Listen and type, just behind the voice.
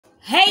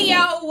Hey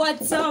yo,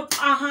 what's up?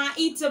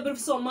 It's a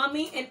beautiful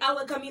mommy and I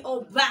welcome you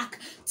all back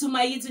to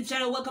my YouTube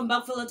channel. Welcome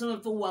back, fellow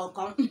for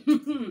welcome.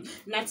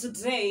 Na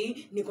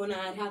today niko na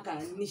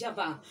haraka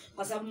nishapa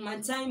kwa sababu my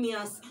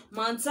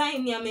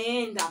time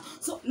yameenda.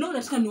 So leo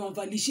nataka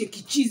niwavalishe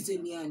kichize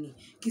yani,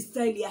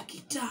 kistyle ya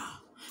kitaa,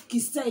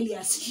 kistyle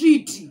ya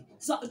street.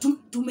 So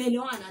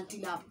tumeelewana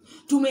antilapo.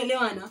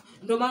 Tumeelewana.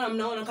 Ndio maana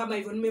mnaona kama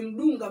hivyo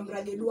nimemdunga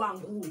mrageli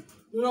wangu.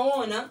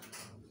 Unaona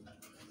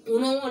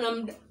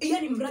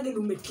yani mrage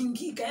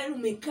umetingika, yani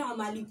umekaa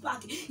mahali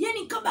pake,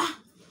 yani kaba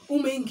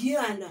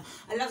umeingiana.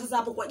 Alafu sasa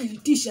hapo kwa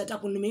t-shirt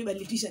hapo nimeiba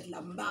t-shirt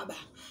la mbaba.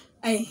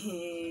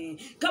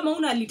 Kama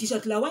una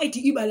t-shirt la white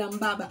iba la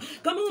mbaba.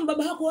 Kama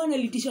mbaba hako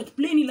wana t-shirt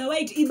plain la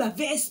white iba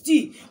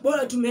vesti.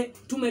 Bora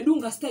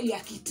tumedunga style ya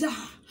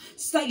kitaa,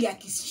 style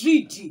ya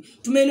street.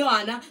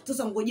 Tumeelewana.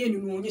 Sasa ngojeni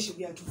nionyeshe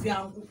viatu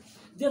vyangu.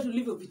 Viatu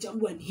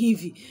nilivyovichagua ni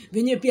hivi.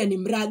 Venyewe pia ni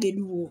mrage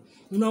duo.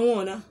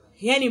 Unaona?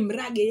 Yani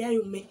mrage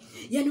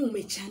yani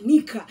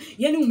umechanika,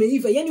 yani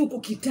umeiva, yani uko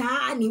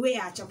kitaani. Wewe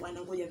acha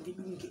bwana, ngoja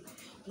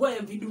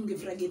vidunge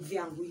virage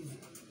vyangu hivi.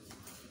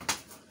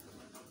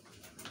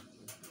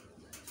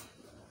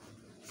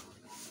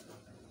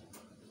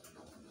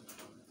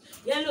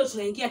 Yani leo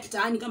tunaingia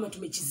kitaani kama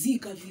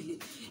tumechizika vile.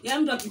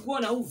 Yani mtu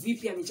akikuona huu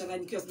vipi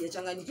amechanganyikiwa,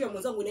 sijachanganyikiwa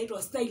mwenzangu,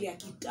 inaitwa style ya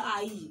kitaa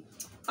hii.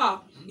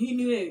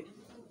 Nini wewe?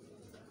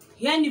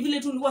 Yani vile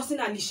tu nilikuwa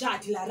sina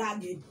nishati la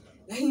rugged.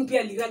 Lakini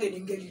pia lirage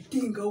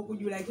ningelitinga huku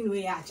juu, lakini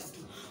wewe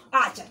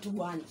acha tu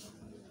bwana.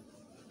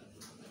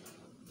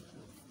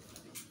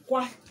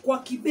 Kwa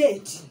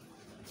kibeti.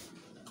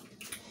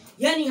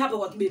 Yani hapa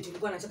kwa kibeti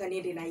nilikuwa nataka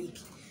niende na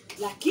hiki.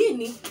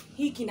 Lakini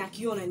hiki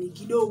nakiona ni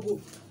kidogo.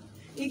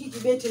 Hiki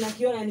kibeti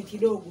nakiona ni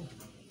kidogo.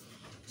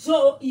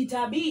 So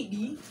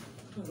itabidi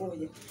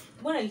ngoja.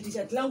 Mbona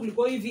t-shirt langu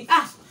liko hivi?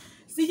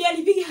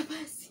 Sijalipiga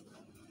pasi.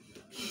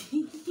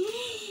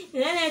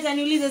 Nani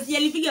ataniuliza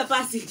sijalipiga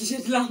pasi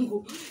t-shirt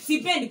langu?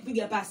 Sipendi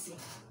kupiga pasi.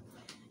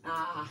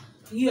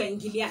 Hiyo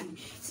ingiliani.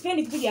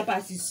 Sipendi kupiga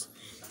pasi.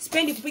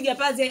 Sipendi kupiga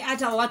pasi,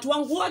 hata watu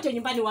wangu wote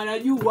nyumbani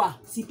wanajua.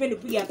 Sipendi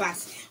kupiga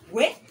pasi.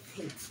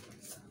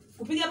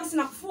 Kupiga pasi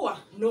na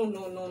kufua?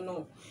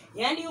 No.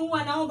 Yaani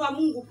huwa naomba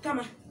Mungu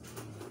kama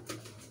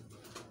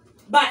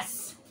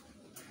basi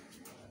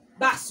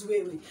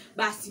wewe.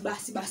 Basi.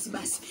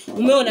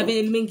 Umeona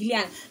vile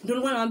nimeingiliana. Ndio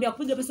nilikuwa naambia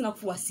kupiga pasi na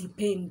kufua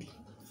sipendi.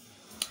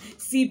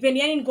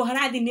 Yani niko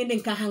haradhi niende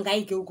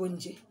nikahangaike huko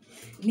nje.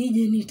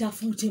 Nije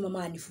nitafute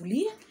mama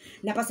anifulia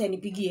na pasi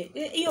anipigie.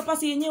 Hiyo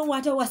pasi yenyewe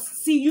hata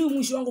sijui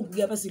mwisho wangu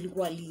kupiga pasi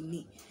ilikuwa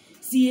lini.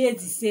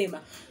 Siwezi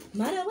sema.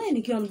 Maana wewe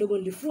nikiwa mdogo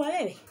nilifua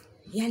wewe.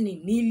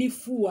 Yani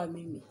nilifua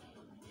mimi.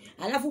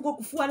 Alafu uko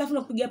kufua alafu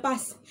na kupiga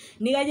pasi.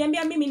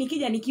 Nikajiambia mimi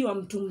nikija nikiwa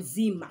mtu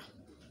mzima.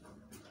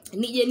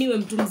 Nije niwe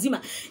mtu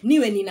mzima,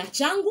 niwe nina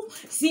changu,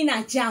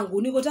 sina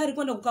changu. Niko tayari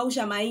kwenda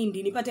kukausha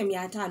mahindi, nipate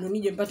 500,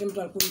 nije nipate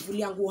mtu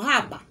aliponifulia nguo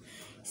hapa.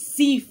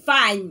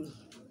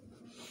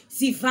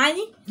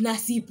 Sifanyi na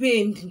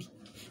sipendi.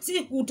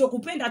 Si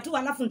kutokupenda tu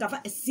alafu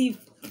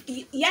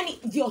yani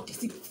vyote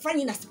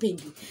sifanyi na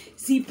sipendi.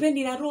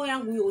 Sipendi na roho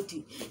yangu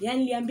yote. Yani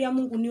niliambia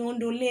Mungu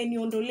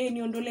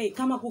niondolee.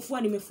 Kama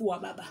kufua nimefua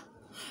baba.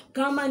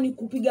 Kama ni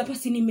kupiga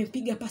pasi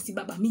nimepiga pasi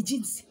baba.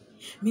 Mijinsi.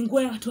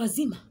 Minguo ya watu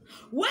wazima.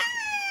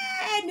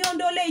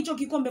 Niondolee hicho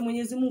kikombe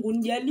Mwenyezi Mungu,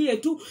 nijalie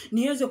tu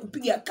niweze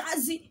kupiga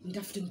kazi,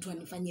 nitafute mtu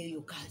anifanyie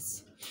hiyo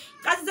kazi.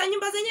 Kazi za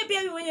nyumba zenyewe pia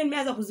mimi mwenyewe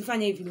nimeanza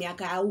kuzifanya hivi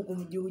miaka huko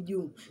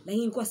mjuu. Lakini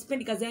nilikuwa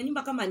sipendi kazi ya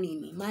nyumba kama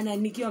nini. Maana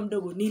nikiwa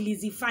mdogo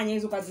nilizifanya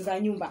hizo kazi za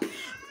nyumba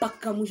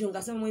mpaka mwisho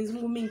nikasema Mwenyezi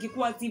Mungu, mimi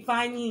nikikuwa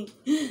sifanyi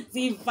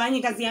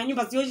kazi ya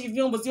nyumba, sioshi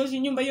vyombo, sioshi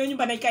nyumba, hiyo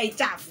nyumba naikaa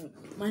chafu.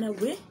 Maana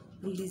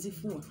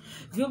nilizifua.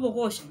 Vyombo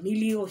kosha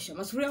niliosha.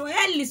 Masufuria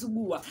wewe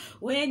nilisugua.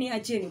 Wewe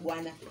niacheni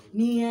bwana.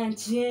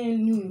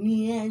 Niacheni.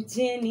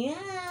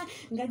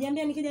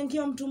 Ngajiambia nikija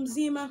nikiwa mtu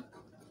mzima.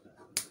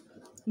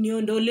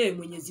 Niondolee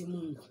Mwenyezi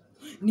Mungu.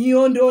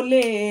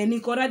 Niondolee,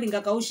 niko radhi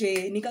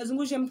ngakaushe,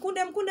 nikazungushe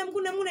mkunde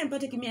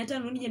nipate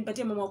 500 nije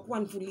nipatie mama wakufua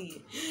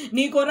anifulie.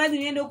 Niko radhi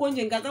niende huko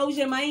nje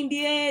ngakaushe mahindi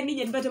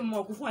nije nipate mama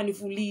wakufua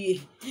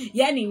anifulie.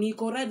 Yani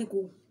niko radhi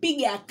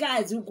kupiga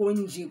kazi huko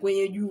nje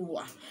kwenye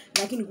jua.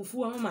 Lakini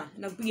kufua mama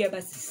na kupiga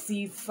basi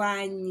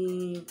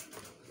sifanyi.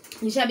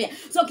 Nishabia.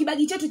 So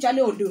kibagi chetu cha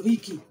leo ndio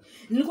hiki.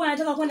 Nilikuwa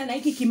nataka kwenda na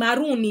hiki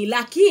kimaruni,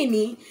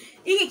 lakini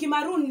hiki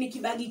kimaruni ni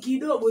kibagi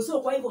kidogo,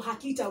 so kwa hivyo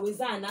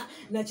hakitawezana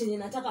na chenye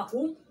nataka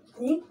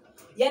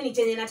yani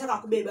chenye nataka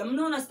kubeba.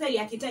 Mnaona style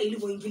ya kitaa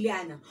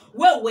ilivyoingiliana.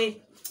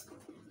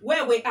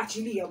 Wewe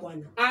achilia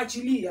bwana.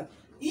 Achilia.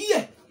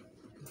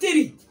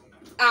 Tiri.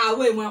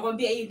 Wewe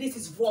mnakwambia hii this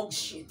is Vogue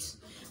shit.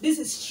 This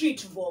is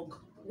street Vogue.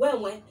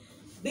 Wewe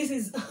this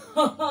is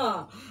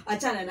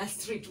achana na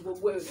street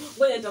Vogue wewe.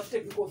 Wewe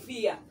nitafute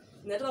kikofia.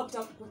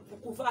 Nataka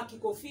kuvaa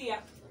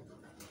kikofia.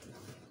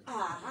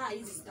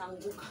 Hizi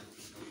zitaanguka.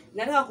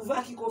 Nataka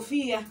kuvaa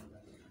kikofia.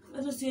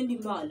 Hata siendi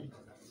mbali.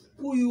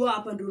 Huyu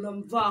hapa ndo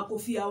namvaa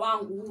kofia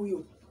wangu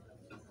huyo.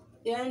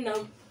 Yaani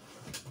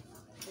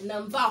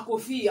namvaa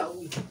kofia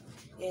huyu.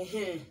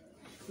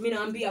 Mimi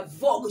naambia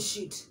Vogue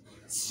shit.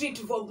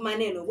 Street Vogue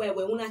maneno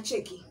wewe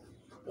unacheki.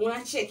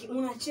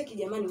 unacheki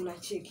jamani,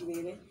 unacheki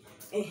wewe.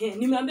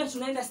 Nimeambia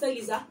tunaenda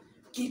style za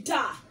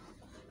kitaa.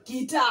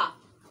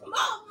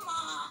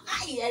 Mama,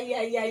 ai.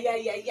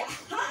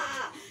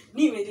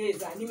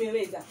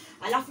 Nimeweza.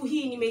 Alafu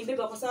hii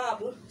nimeibeba kwa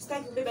sababu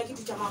sitaki kubeba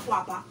kitu cha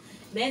makwapa.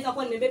 Naweza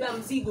kuwa nimebeba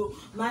mzigo,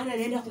 maana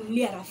naenda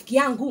kumlia rafiki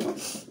yangu.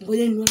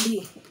 Ngoja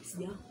niwaambie.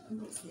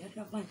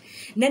 Sijafanya.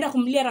 Naenda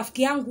kumlia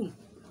rafiki yangu.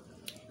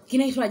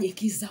 Kinaitwaje,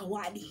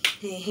 kizawadi.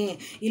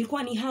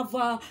 Ilikuwa ni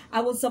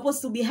I was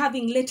supposed to be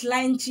having late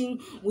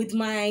lunching with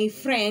my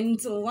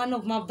friend, one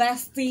of my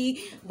bestie,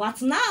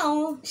 but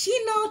now she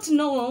not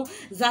know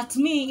that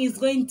me is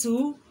going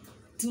to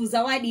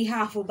zawadi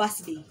her for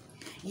birthday.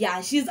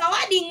 Yeah, she's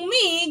awarding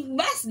me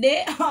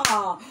birthday.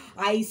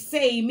 I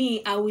say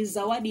me, I will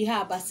zawadi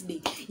her birthday.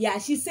 Yeah,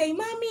 she say,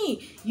 "Mommy,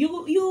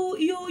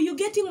 you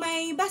getting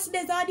my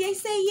birthday zawadi?" I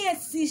say,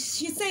 "Yes."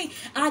 She say,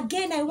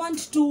 "Again, I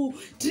want to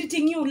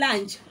treating you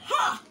lunch."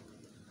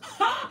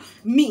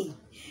 Me,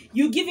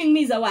 you giving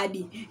me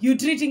zawadi, you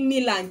treating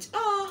me lunch.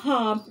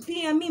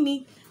 Pia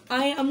mimi,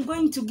 I am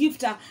going to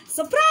gift her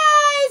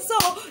surprise. So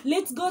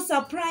let's go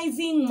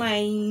surprising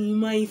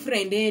my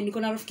friend. Niko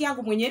na rafiki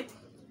yangu mwenye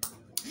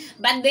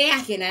birthday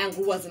yake na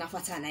yangu huwa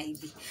zinafuatana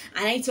hivi.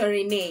 Anaitwa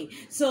Renee.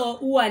 So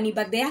huwa ni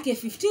birthday yake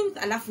 15th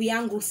alafu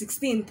yangu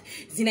 16th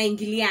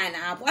zinaingiliana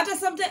hapo. Hata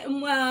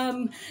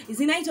sometimes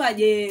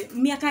zinaitwaje,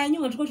 miaka ya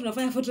nyuma tulikuwa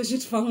tunafanya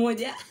photoshoot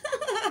pamoja.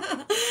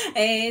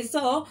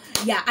 So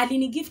yeah,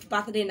 alini gift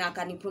birthday na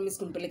akani promise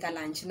kunipeleka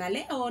lunch. Na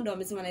leo ndo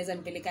amesema naweza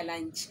nipeleka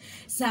lunch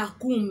saa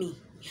 10.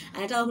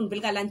 Anataka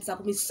kunipeleka lunch saa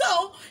 10.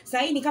 So saa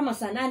hii ni kama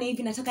saa 8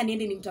 hivi, nataka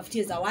niende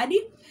nimtafutie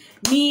zawadi.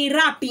 Ni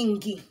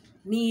wrapping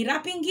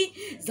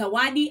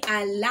zawadi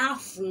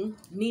alafu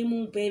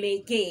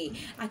nimpelekee.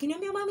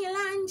 Akiniambia, "Mami,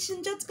 lunch,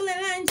 njoo tukule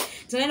lunch."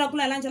 Tunaenda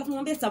kula lunch alafu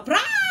nimwambia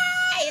surprise.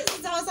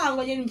 Sawa,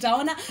 ngoja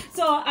mtaona.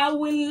 So I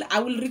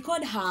will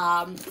record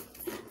her.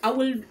 I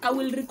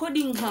will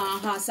recording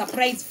her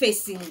surprise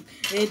facing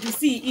to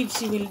see if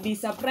she will be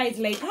surprised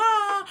like,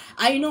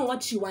 I know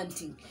what she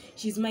wanting.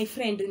 She's my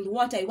friend, and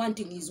what I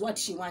wanting is what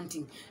she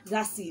wanting.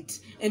 That's it.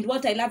 And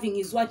what I loving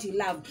is what you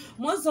love.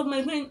 Most of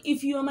my friends,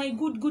 if you are my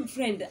good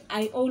friend,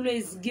 I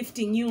always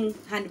gifting you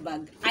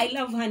handbag. I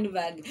love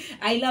handbag.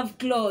 I love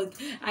clothes.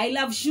 I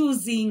love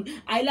shoesing.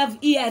 I love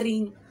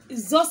earring.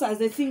 Those are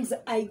the things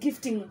I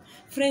gifting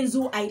friends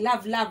who I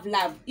love.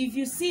 If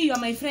you see you are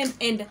my friend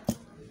and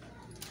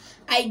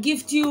I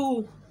gift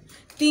you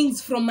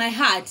things from my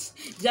heart,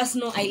 just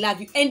know I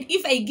love you. And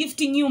if I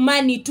gifting you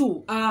money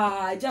too,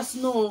 just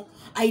know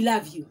I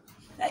love you.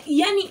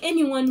 Yani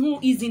anyone who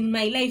is in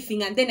my life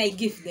and then I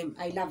gift them,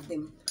 I love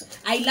them.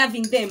 I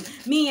loving them.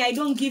 Me, I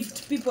don't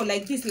gift people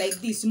like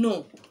this.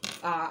 No.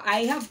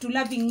 I have to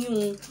loving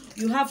you.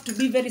 You have to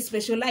be very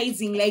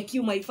specializing like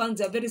you. My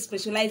fans are very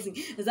specializing.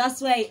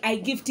 That's why I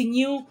gifting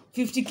you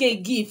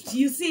 50k gift.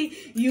 You see,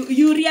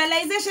 you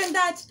realization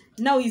that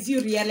now is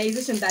your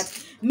realization that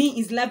me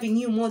is loving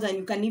you more than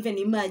you can even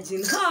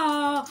imagine.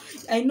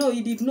 I know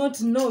you did not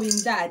know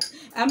in that.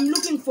 I'm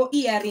looking for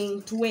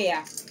earring to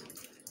wear.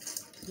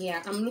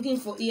 Yeah, I'm looking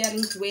for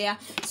earring to wear.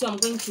 So I'm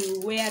going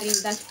to wearing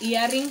that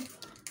earring.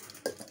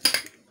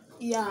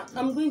 Yeah,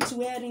 I'm going to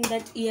wearing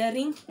that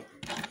earring.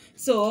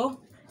 So,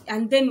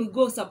 and then we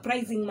go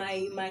surprising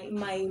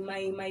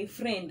my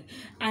friend.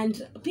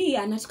 And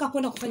pia nataka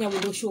kwenda kufanya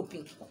window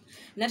shopping.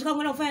 Nataka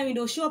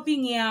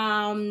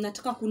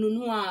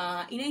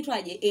kununua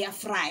inaitwaje, air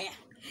fryer.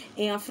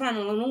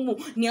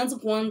 Nianze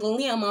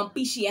kuangalia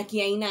mapishi ya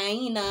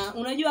kiaina.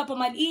 Unajua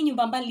hapa hii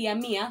nyumba mbali ya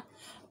Mia,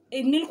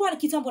 nilikuwa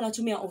kitambo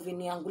natumia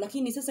oven yangu,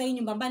 lakini sasa hii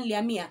nyumba mbali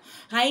ya Mia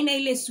haina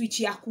ile switch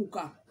ya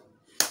kuka.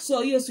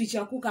 So hiyo switch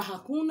ya kuka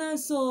hakuna,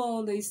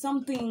 so there is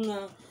something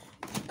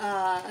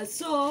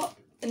so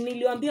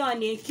niliwaambia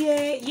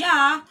waniwekee,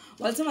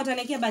 walisema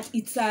wataniwekea, but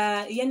it's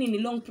yani ni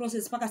long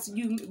process paka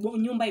sijui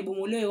nyumba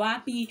ibomolewe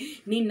wapi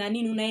nini na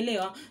nini,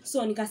 unaelewa.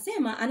 So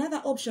nikasema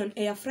another option,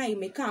 air fry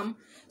may come,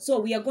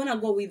 so we are gonna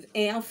go with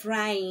air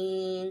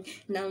frying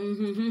na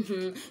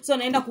so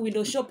naenda ku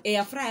window shop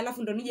air fry,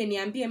 alafu ndo nije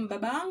niambie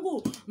mbaba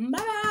wangu,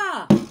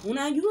 mbaba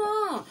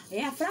unajua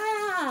air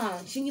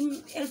fryer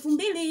shilingi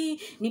 2000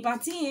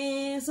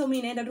 nipatie. So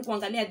mimi naenda tu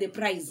kuangalia the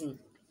pricing,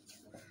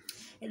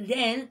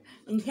 then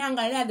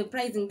nikiangalia the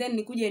pricing, then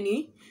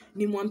nikuje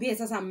nimwambie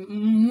sasa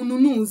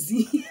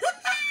mnunuzi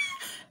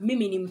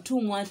mimi ni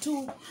mtumwa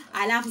tu,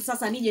 alafu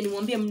sasa nije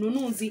nimwambie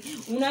mnunuzi,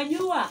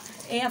 unajua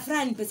air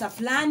fryer ni pesa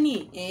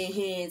fulani.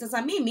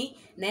 Sasa mimi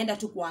naenda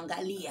tu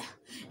kuangalia,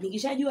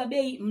 nikishajua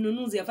bei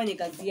mnunuzi afanye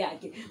kazi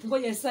yake.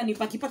 Ngoja sasa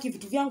nipaki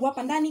vitu vyangu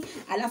hapa ndani,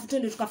 alafu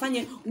twende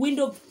tukafanye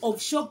window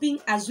of shopping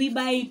as we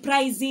buy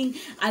pricing,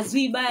 as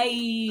we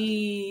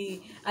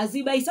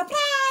buy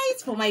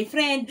surprise for my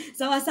friend.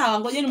 Sawa,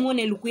 ngoja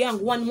nimuone luku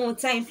yangu one more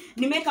time.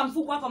 Nimeweka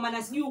mfuko hapa,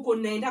 maana sijui huko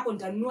ninaendako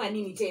nitanunua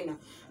nini tena.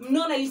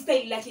 Mnaona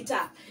listyle la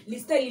kitaa,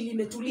 listyle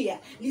limetulia,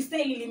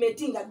 listyle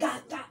limetinga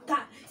ga.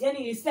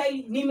 Yani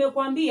listyle,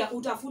 nimekwambia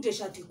utafute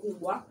shati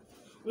kubwa.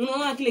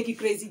 Unaona kile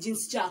crazy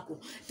jeans chako,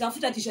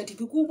 tafuta t-shirt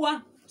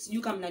kikubwa.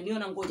 Sijui kama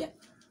mnaniona, ngoja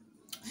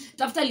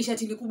Tafuta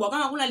lishati likubwa.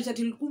 Kama kuna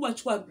lishati likubwa,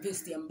 chukua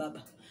vest ya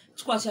mbaba.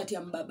 Chukua shati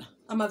ya mbaba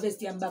ama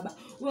vest ya mbaba.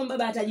 Huyo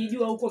mbaba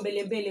atajijua huko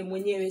mbele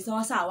mwenyewe.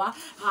 Sawa sawa.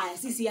 Haya,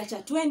 sisi acha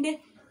twende.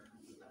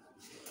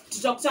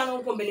 Tutakutana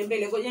huko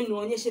mbele. Ngoja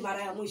niwaonyeshe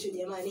mara ya mwisho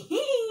jamani.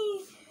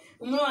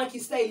 Umeona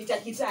kistyle cha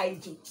kitai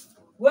tu.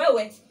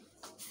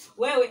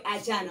 Wewe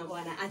achana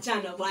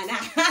bwana.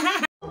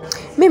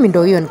 Mimi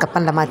ndo hiyo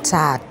nikapanda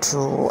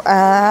matatu.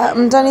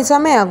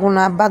 Mtanisamea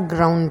kuna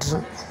background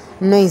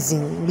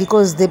noising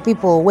because the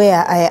people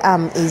where I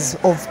am is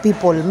of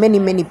people,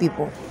 many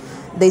people.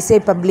 They say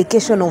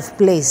publication of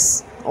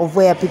place of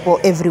where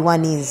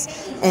everyone is,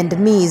 and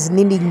me is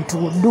needing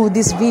to do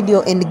this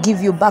video and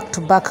give you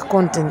back-to-back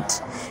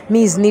content.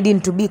 Me is needing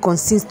to be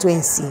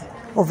consistency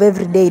of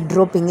every day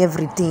dropping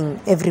everything,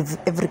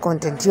 every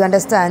content. You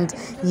understand?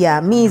 Yeah,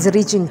 me is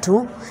reaching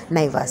to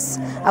Naivas.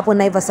 Hapo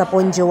Naivas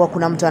hapo nje huwa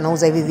kuna mtu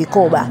anauza hivi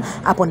vikoba.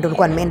 Hapo ndo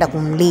nilikuwa nimeenda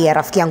kumlia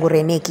rafiki yangu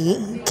Reneki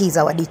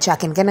kizawadi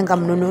chake. Nikaenda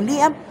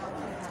nikamnunulia.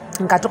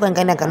 Nikatoka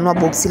nikaenda kanunua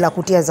boxi la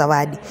kutia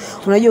zawadi.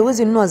 Unajua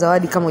huwezi nunua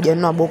zawadi kama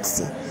hujanunua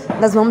boxi.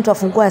 Lazima mtu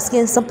afungue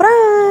asikie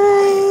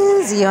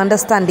surprise. You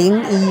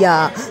understanding?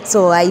 Yeah.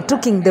 So I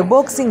took in the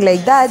boxing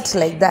like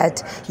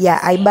that. Yeah,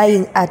 I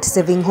buy at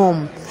Saving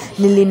Home.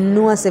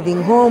 Nilinunua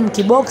Saving Home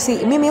kiboxi.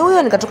 Mimi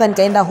huyo nikatoka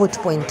nikaenda Hot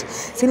Point.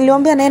 Si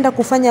niliwaambia naenda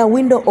kufanya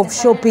window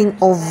of shopping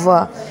of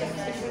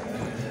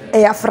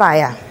air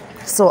fryer.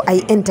 So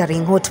I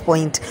entering Hot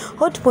Point.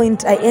 Hot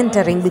Point I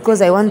entering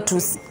because I want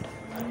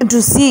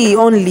to see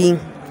only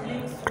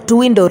to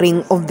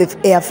windowing of the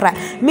air fryer.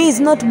 Me is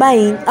not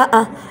buying.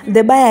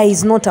 The buyer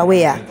is not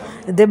aware.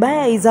 The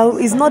buyer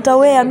is not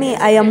aware. Me,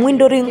 I am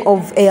windowing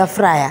of air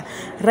fryer.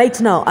 Right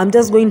now, I'm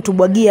just going to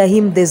bwagia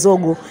him the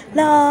zogo.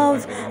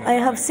 Love, I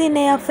have seen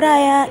air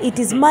fryer. It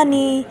is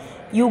money.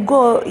 You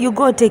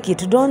go take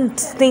it. Don't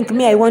think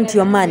me I want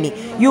your money.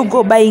 You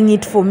go buying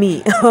it for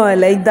me.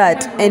 Like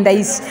that. And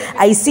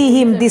I see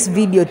him this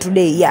video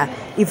today. Yeah.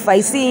 If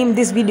I see him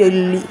this video,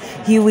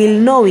 he will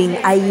knowing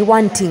I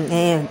wanting.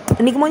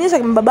 Nikimonyesha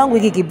babangu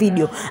hiki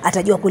video,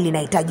 atajua kweli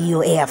nahitaji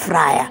hiyo air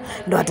fryer.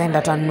 Ndo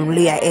ataenda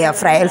tanunulia air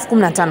fryer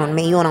 15,000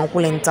 nimeiona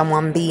kule,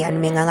 nitamwambia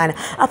nimengangana.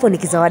 Hapo ni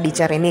kizawadi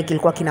cha Reneki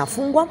kilikuwa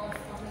kinafungwa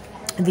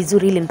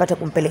vizuri ili nipate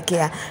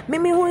kumpelekea.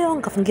 Mimi huyo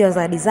nikafungia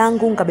zawadi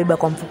zangu, nikabeba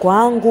kwa mfuko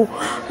wangu.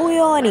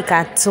 Huyo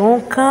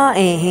nikatoka.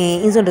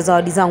 Hizo ndo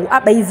zawadi zangu.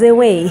 By the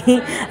way,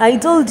 I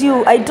told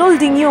you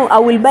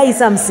I will buy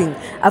something.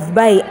 I've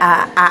buy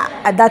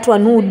that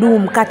one who do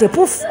mkate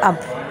poof up.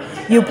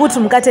 You put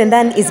mkate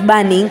ndani, is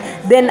burning.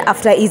 Then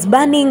after is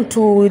burning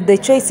to the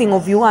choosing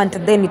of you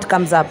want, then it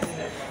comes up.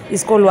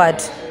 It's called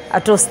what?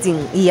 A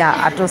toasting.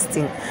 Yeah, a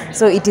toasting.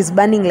 So it is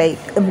burning like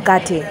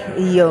mkate.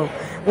 Yo.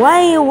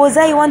 Why was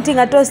I wanting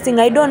a toasting?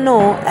 I don't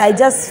know. I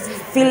just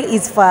feel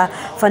it's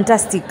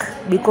fantastic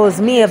because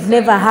me I've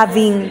never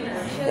having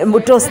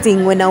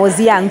toasting when I was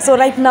young. So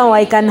right now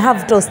I can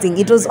have toasting.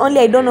 It was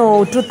only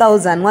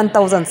 2,000,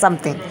 1,000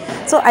 something.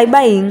 So I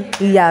buying.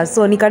 Yeah,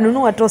 so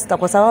nikanunua toaster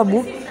kwa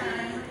sababu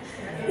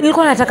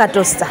nilikuwa nataka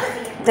toaster.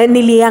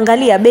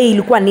 Niliangalia bei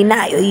ilikuwa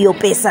ninayo hiyo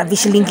pesa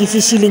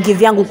vishilingi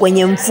vyangu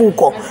kwenye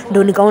mfuko,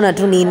 ndo nikaona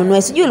tu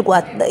ninunue. Sijui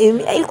ilikuwa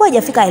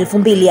hajafika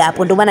 2,000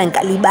 hapo, ndo maana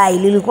nikalibai.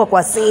 Lilikuwa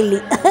kwa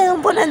sale.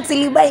 Mbona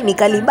nisilibai?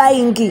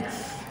 Nikalibai ngi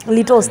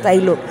litosta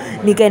hilo.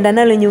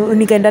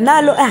 Nikaenda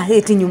nalo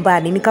eti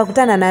nyumbani.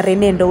 Nikakutana na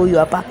Rene, ndo huyu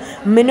hapa.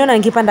 Mmeniona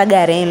nikipanda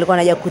gari, nilikuwa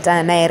naja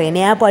kukutana naye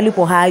Rene hapo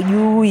alipo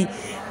hajui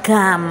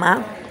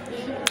kama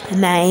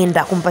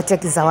naenda kumpatia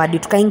kizawadi.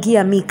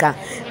 Tukaingia Mika,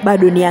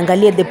 bado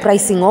niangalie the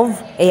pricing of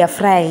air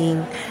frying.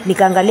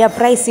 Nikaangalia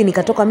price,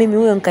 nikatoka mimi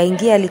huyo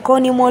nikaingia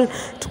Likoni Mall.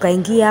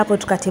 Tukaingia hapo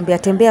tukatembea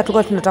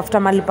tulikuwa tunatafuta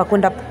mahali pa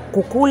kwenda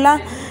kukula.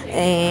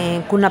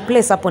 Kuna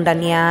place hapo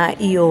ndani ya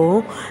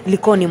hiyo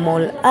Likoni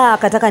Mall.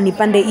 Akataka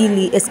nipande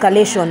ili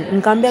escalation.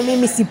 Nikamwambia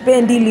mimi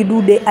sipendi ili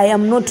dude. I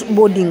am not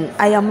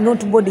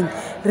boarding.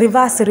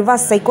 Reverse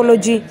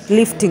psychology,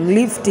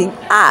 lifting.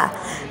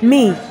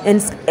 Me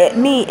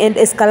and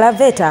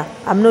escalator,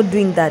 I'm not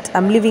doing that.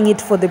 I'm leaving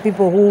it for the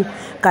people who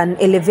can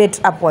elevate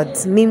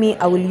upwards. Mimi,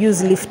 I will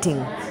use lifting.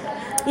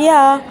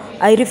 Yeah,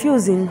 I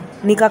refusing.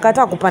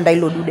 Nikakataa kupanda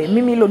hilo dude.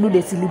 Mimi hilo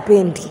dude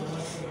silipendi.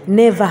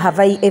 Never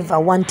have I ever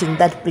wanting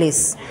that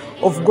place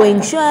of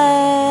going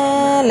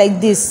like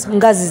this.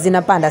 Ngazi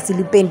zinapanda,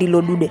 silipendi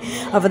hilo dude.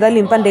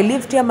 Afadhali nipande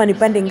lift ama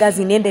nipande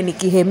ngazi niende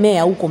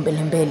nikihemea huko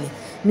mbele.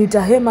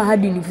 Nitahema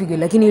hadi nifike,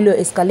 lakini ile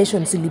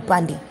escalation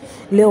silipandi.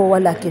 Leo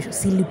wala kesho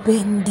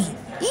silipendi.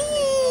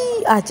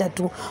 Acha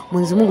tu.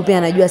 Mwenyezi Mungu pia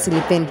anajua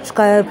silipendi.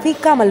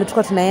 Tukafika mahali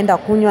tulikuwa tunaenda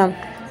kunywa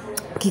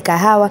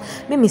kikahawa.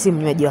 Mimi si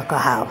mnywaji wa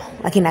kahawa,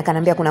 lakini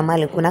akaniambia kuna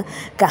mahali kuna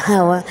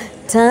kahawa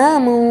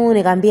tamu.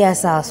 Nikamwambia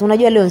sawa. So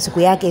unajua leo siku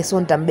yake, so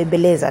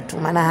nitambembeleza tu,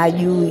 maana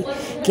hajui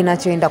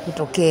kinachoenda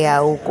kutokea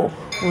huko.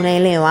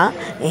 Unaelewa?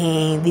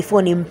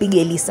 Before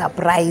nimpige ile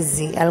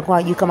surprise, alikuwa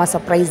hajui kama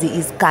surprise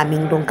is coming,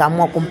 ndo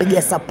nikaamua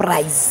kumpigia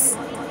surprise.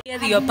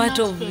 You are part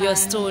of your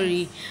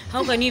story.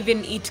 How can you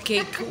even eat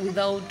cake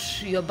without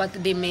your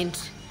birthday meant?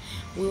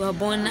 We were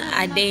born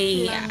a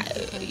day.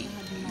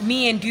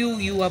 Me and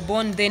you were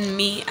born, then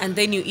me, and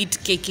then you eat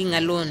caking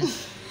alone.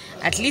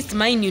 At least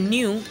mine you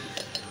knew.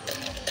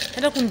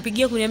 Hata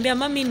kunipigia kuniambia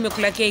mami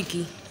nimekula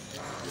keki.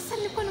 Sasa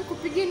nilikuwa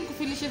nikupigia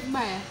nikufilishe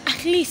vibaya.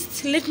 At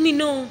least let me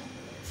know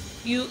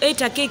you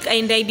ate a cake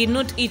and I did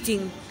not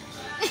eating.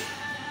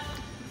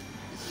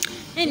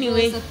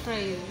 Anyway,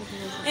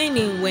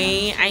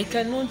 I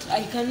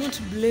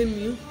cannot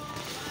blame you.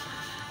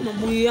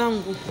 Mabuyu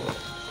yangu.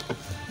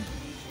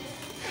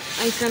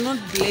 I cannot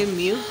blame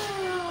you.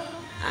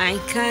 I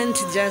can't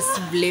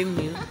just blame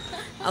you.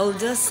 I'll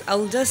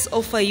just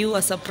offer you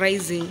a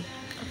surprising.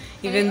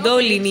 Even though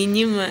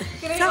lininyima.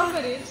 Can I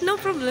open it? No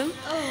problem.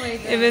 Oh my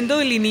god. Even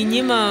though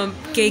lininyima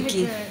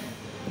keki.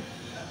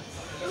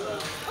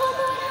 Oh,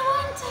 the one I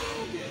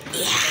wanted.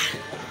 Yeah.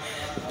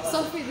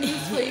 Sophie, this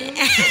is for you.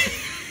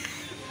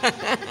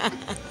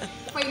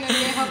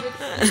 Finally, I have it.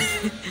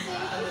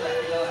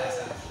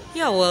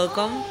 You're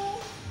welcome.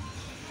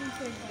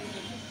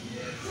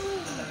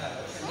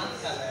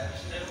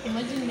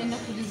 Imagine nenda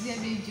kulizia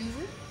bei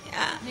juzi.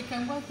 Yeah.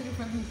 Nikaangua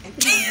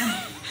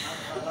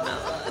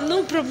 3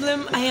 No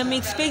problem. I am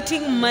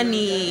expecting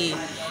money.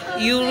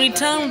 You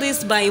return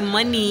this by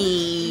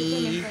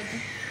money.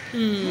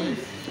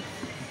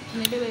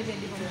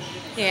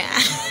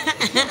 Yeah.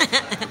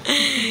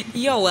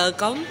 You're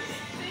welcome.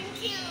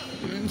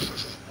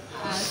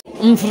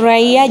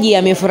 Mfurahiaji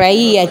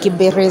amefurahia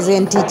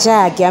kipresenti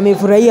chake,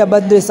 amefurahia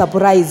birthday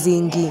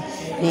surprising.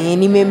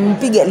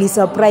 Nimempiga li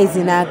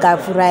surprise na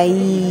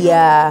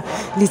akafurahia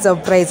li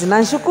surprise.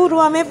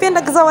 Nashukuru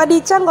amependa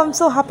kizawadi changu. I'm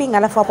so happy.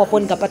 Alafu hapo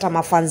nikapata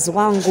mafans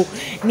wangu,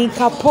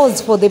 nika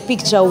pose for the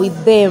picture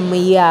with them.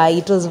 Yeah,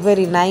 it was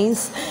very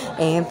nice.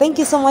 And thank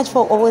you so much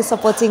for always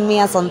supporting me.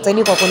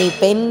 Asanteni kwa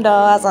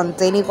kunipenda,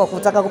 asanteni kwa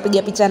kutaka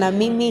kupiga picha na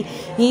mimi.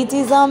 It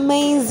is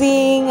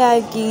amazing.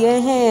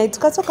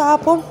 Tukatoka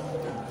hapo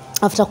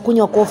after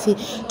kunywa coffee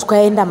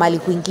tukaenda mali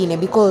kwingine,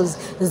 because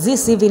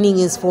this evening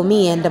is for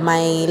me and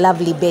my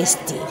lovely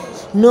bestie,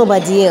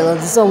 nobody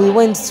else. So we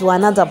went to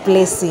another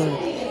place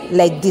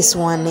like this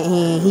one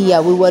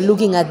here. We were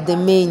looking at the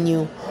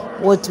menu,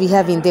 what we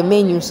have in the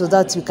menu, so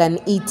that we can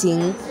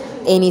eating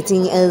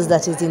anything else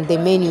that is in the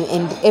menu,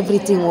 and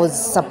everything was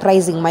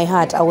surprising my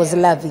heart. I was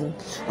loving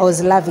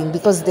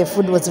because the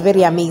food was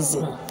very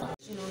amazing.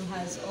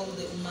 Has all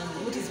the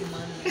umami. What is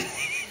umami?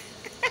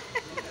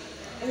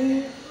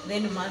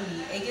 Then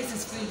umami. I guess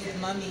it's filled with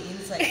umami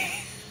inside.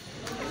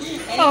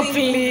 Oh,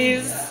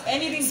 please.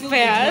 Anything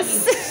Spare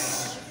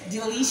us.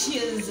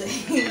 Delicious.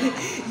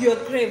 Your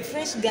crave.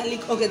 Fresh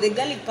garlic. Okay, the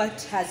garlic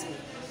part has me.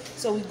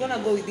 So we're gonna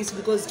go with this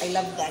because I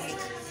love garlic.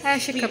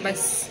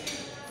 Shikabas.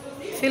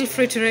 Feel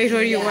free to write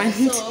what you want.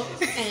 So,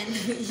 and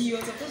you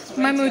are supposed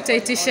to Mami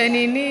utaitisha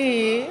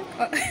nini?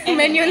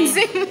 Menu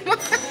nzima.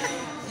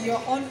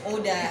 your own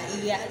order.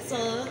 Yeah.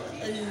 So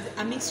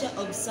a mixture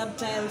of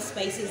subtle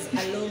spices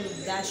along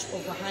with dash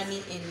of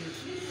honey and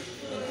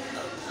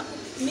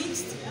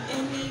mixed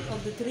any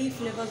of the 3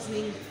 flavors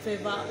in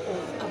favor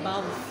of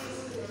above.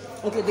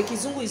 Okay, the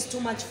kizungu is too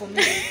much for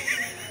me.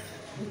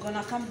 I'm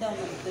gonna come down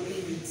with the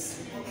winds.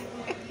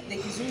 The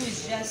kizungu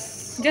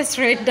is Just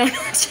write down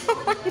what you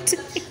want.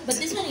 But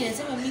this one is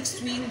a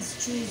mixed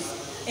wings.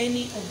 Choose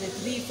any of the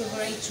 3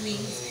 favorite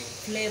wings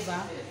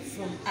flavor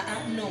from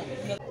no.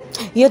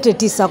 Yote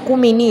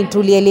 9-10 ni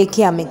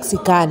tulielekea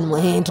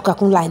Mexican,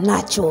 tukakula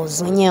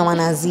nachos, wenyewe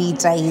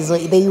wanaziita hizo.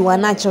 They were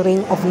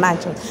naturing of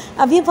nachos.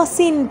 Have you ever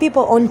seen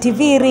people on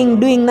TV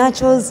doing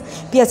nachos?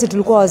 Pia sisi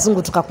tulikuwa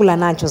wazungu tukakula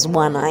nachos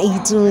bwana.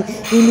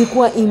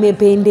 Ilikuwa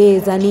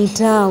imependeza, ni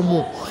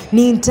tamu.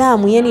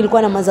 Yani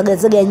ilikuwa na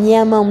mazagazaga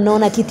nyama,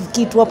 mnaona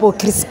kitu hapo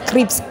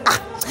crisps.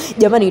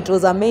 Jamani, it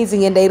was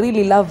amazing and I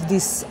really love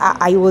this.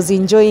 I was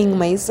enjoying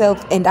myself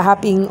and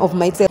happy of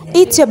myself.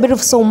 It's your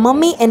beautiful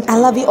mommy and I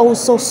love you all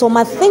so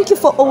much. Thank you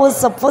for always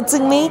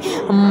supporting me.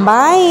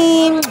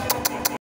 Bye.